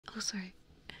Oh, sorry.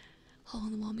 Hole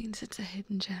in the wall means it's a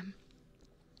hidden gem.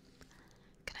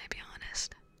 Can I be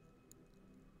honest?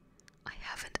 I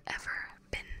haven't ever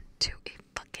been to a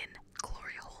fucking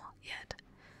glory hole yet.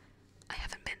 I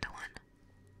haven't been to one.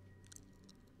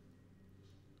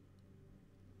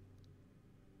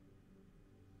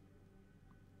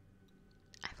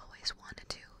 I've always wanted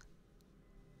to.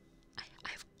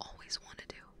 I've always wanted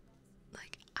to.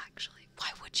 Like, actually, why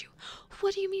would you?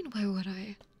 What do you mean, why would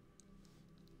I?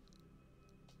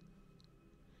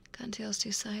 Cottontail's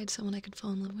two sides, someone I could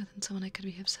fall in love with and someone I could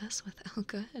be obsessed with. Oh,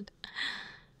 good.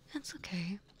 That's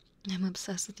okay. I'm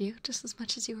obsessed with you just as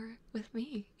much as you were with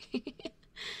me.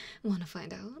 Wanna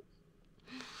find out?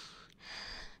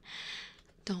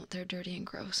 Don't, they're dirty and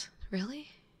gross. Really?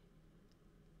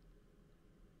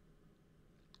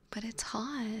 But it's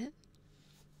hot.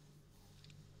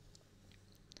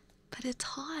 But it's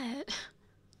hot.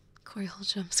 Corey Hall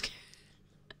jump scare.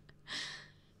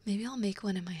 Maybe I'll make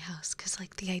one in my house, because,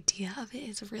 like, the idea of it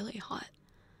is really hot.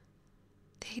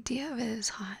 The idea of it is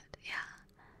hot, yeah.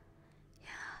 Yeah.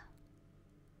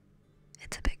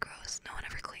 It's a bit gross. No one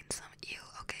ever cleans them. Ew,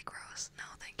 okay, gross. No,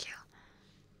 thank you.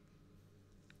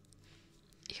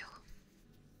 Ew.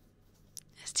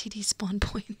 STD spawn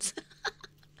points.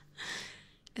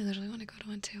 I literally want to go to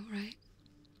one too, right?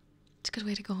 It's a good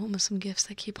way to go home with some gifts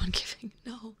that keep on giving.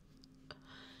 No.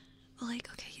 Well, like,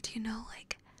 okay, do you know,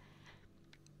 like,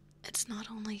 it's not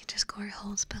only just glory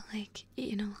holes, but, like,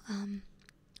 you know,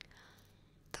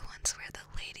 the ones where the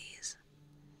ladies,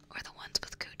 or the ones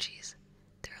with coochies,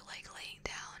 they're, like, laying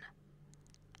down,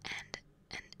 and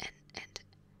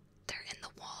they're in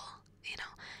the wall, you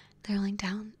know, they're laying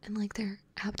down, and, like, their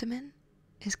abdomen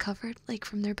is covered, like,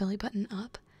 from their belly button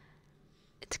up,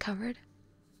 it's covered,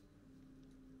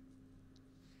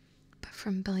 but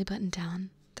from belly button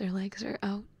down, their legs are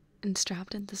out and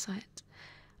strapped at the sides.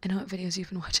 I know what videos you've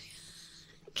been watching.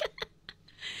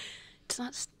 It's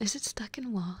not. Is it stuck in a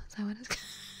wall? Is that what it's?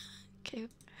 Okay.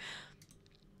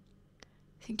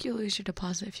 I think you'll lose your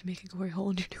deposit if you make a glory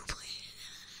hole in your new place.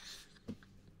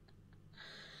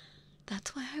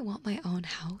 That's why I want my own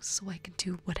house, so I can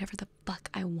do whatever the fuck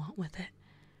I want with it.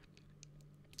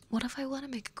 What if I want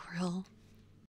to make a grill?